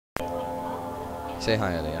Say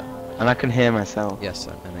hi, Elliot. And I can hear myself. Yes,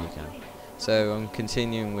 I know you can. So I'm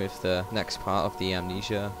continuing with the next part of the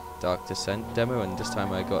Amnesia Dark Descent demo, and this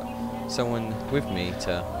time I got someone with me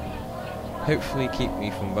to hopefully keep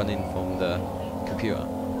me from running from the computer.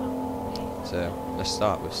 So let's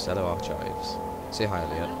start with Stellar Archives. Say hi,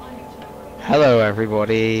 Elliot. Hello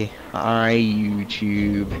everybody. Hi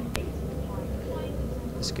YouTube.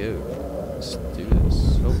 Let's go. Let's do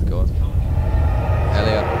this. Oh god.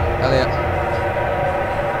 Elliot. Elliot.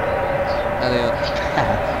 Elliot.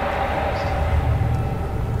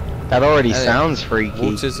 That already Elliot. sounds freaky.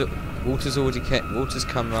 Water's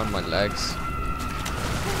come around my legs.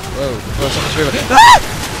 Whoa, someone's river. Ah!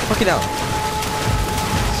 Fucking hell.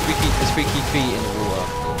 Squeaky feet in the water.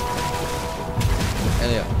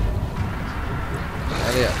 Elliot.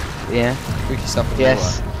 Elliot. Yeah? Freaky stuff in the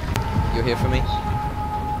Yes. water. You're here for me?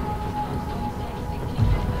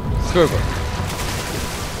 Scribble.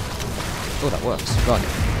 Oh, that works. Run.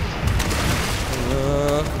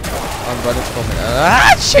 I'm running from it.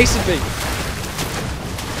 Ah! It's chasing me!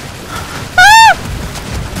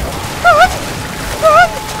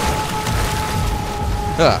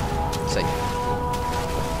 Ah! Safe.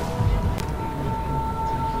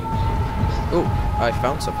 Oh, I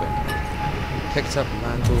found something. Picked up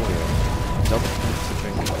Mandalorian. Double to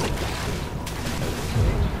drink.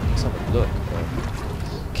 Let's have a look.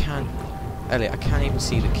 Elliot, I can't even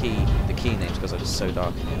see the key names because it's so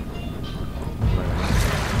dark in here.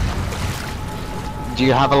 Do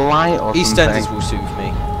you have a light or EastEnders something? will soothe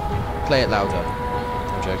me. Play it louder.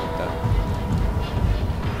 I'm joking with that.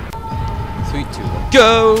 3, 2, 1,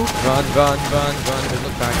 go! Run, run, run, run. Don't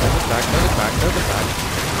look back, don't look back, don't look back, don't look back.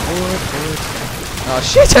 Forward, forward. Oh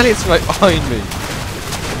shit, Elliot's right behind me.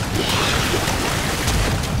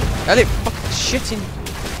 Elliot, fucking shitting.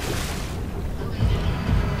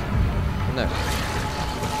 No.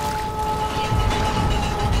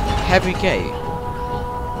 Heavy gate.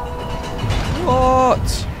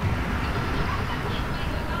 What?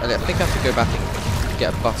 Elliot, I think I have to go back and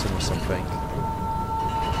get a button or something.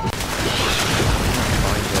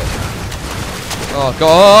 Find it. Oh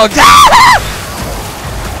god!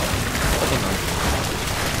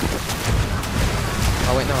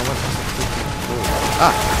 Oh wait, no, I went past the freaking door.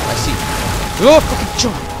 Ah, I see. Oh, fucking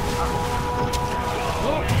jump!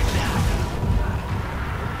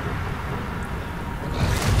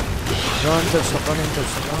 Run, don't stop running, don't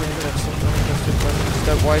stop running, don't stop running, don't stop running,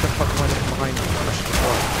 don't. Why the fuck am I looking behind me?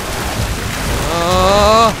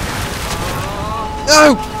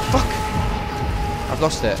 No! Fuck! I've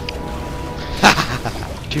lost it.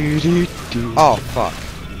 Oh, fuck.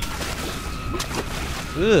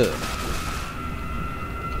 Ugh.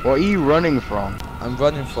 What are you running from? I'm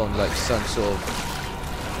running from, like, some sort of...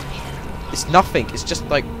 It's nothing, it's just,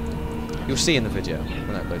 like... You'll see in the video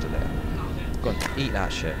when I upload it later. Go on, eat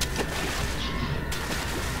that shit.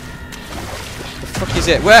 The fuck is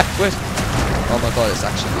it? Where? Where's... Oh my god, it's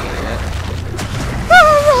actually eating it.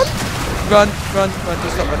 Ah, run! Run, run, run,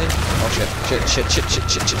 just stop running. Oh shit, shit, shit, shit, shit,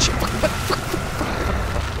 shit, shit, shit.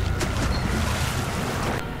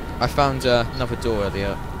 I found another door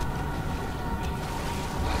earlier.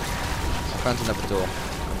 I found another door.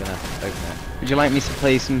 I'm gonna open it. Would you like me to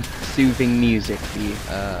play some soothing music for you?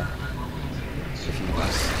 If you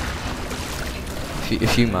must.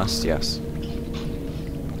 If you must, yes.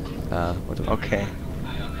 What do I... Okay.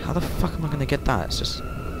 How the fuck am I gonna get that? It's just...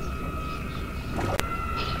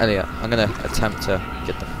 Elliot, I'm gonna attempt to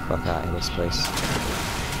get the fuck out of this place. Is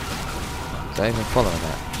that even following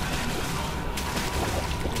that?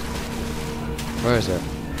 Where is it?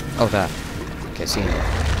 Oh, there. Okay, seen it.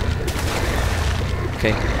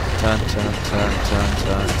 Okay. Turn, turn, turn, turn,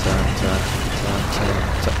 turn, turn, turn, turn, turn,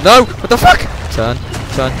 turn. No! What the fuck? Turn,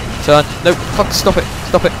 turn, turn. No, fuck, stop it.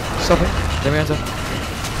 Stop it. Stop it. Let me enter.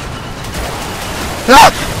 Ah!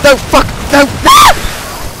 No, fuck! No!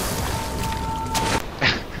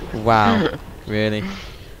 No! Wow. Really?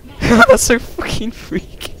 That's so fucking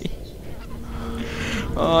freaky.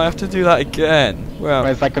 Oh, I have to do that again. Well,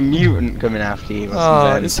 It's like a mutant coming after you or oh,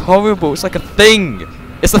 something. it's horrible. It's like a thing.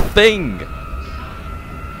 It's a thing.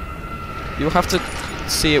 You'll have to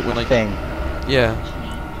see it when I... Thing. Yeah.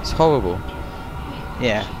 It's horrible.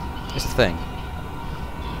 Yeah. It's a thing.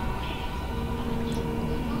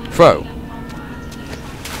 Throw.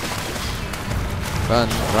 Run,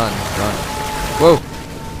 run, run. Whoa.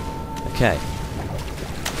 Okay.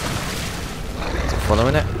 Is it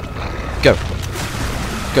following it? Go.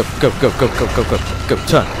 Go, go, go, go, go, go, go. Go.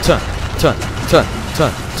 Turn, turn, turn, turn,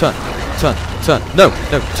 turn, turn, turn, turn. No,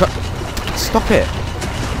 no, turn. Stop it.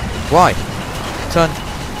 Why? Turn,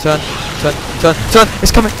 turn, turn, turn, turn.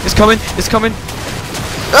 It's coming, it's coming, it's coming.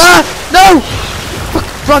 Ah! No!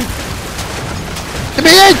 run! Let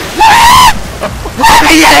me in! Let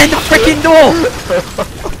me in! The freaking door!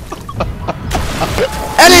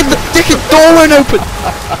 Elliot, the freaking door won't open!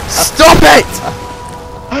 Stop it!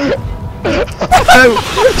 No!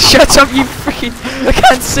 Shut up, you freaking... I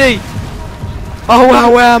can't see! Oh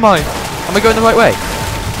wow, where am I? Am I going the right way?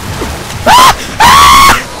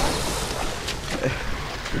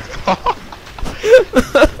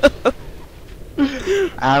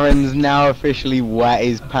 Aaron's now officially wet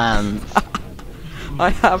his pants.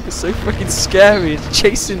 I have, it's so freaking scary, it's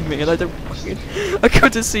chasing me and I don't fucking... I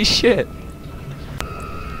couldn't see shit.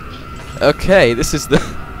 Okay, this is the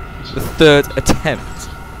third attempt.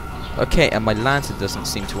 Okay, and my lantern doesn't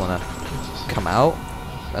seem to wanna come out.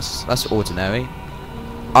 That's ordinary.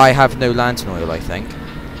 I have no lantern oil, I think.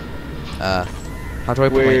 How do I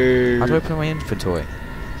open my inventory?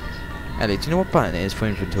 Ellie, do you know what button it is for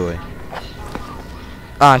inventory?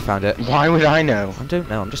 Ah, I found it. Why would I know? I don't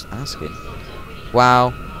know, I'm just asking.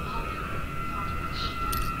 Wow.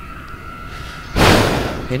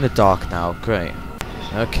 In the dark now, great.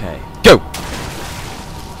 Okay. Go!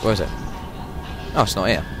 Where is it? Oh, it's not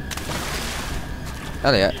here.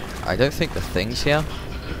 Elliot, I don't think the thing's here.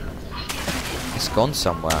 It's gone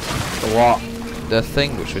somewhere. The what? The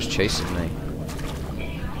thing which was chasing me.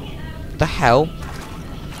 The hell?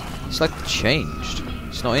 It's like changed.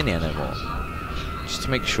 It's not in here no more. Just to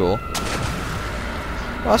make sure.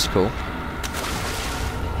 Oh, that's cool.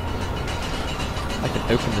 I can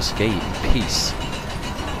open this gate in peace.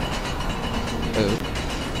 Oh.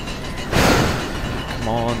 Come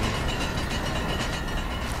on.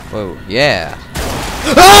 Whoa, yeah.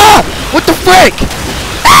 Ah! What the frick?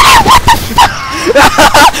 Ah! What the fuck?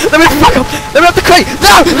 Let me fuck up! Let me up the crate!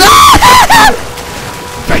 No! No!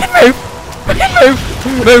 Freaking move!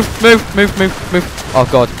 Freaking move! Oh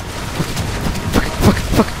god.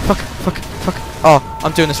 Fuck. Oh,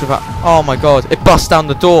 I'm doing this without... Oh my god, it bust down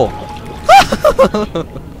the door!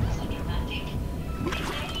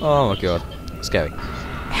 Oh my god. Scary.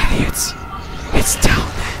 Elliot! It's down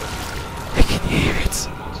there! I can hear it!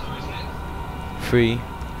 3,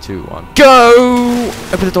 2, 1. Go!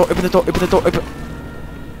 Open the door, open.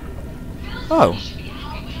 Oh.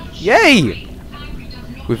 Yay!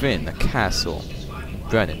 Within a castle,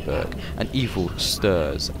 Brennenburg, an evil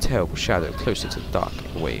stirs, a terrible shadow closer to the dark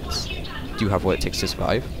waves. Do you have what it takes to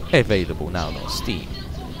survive? Available now on Steam.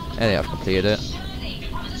 And I've completed it.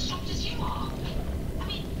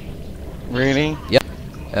 Really? Yep.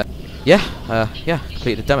 Yeah,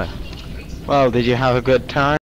 completed the demo. Well, did you have a good time?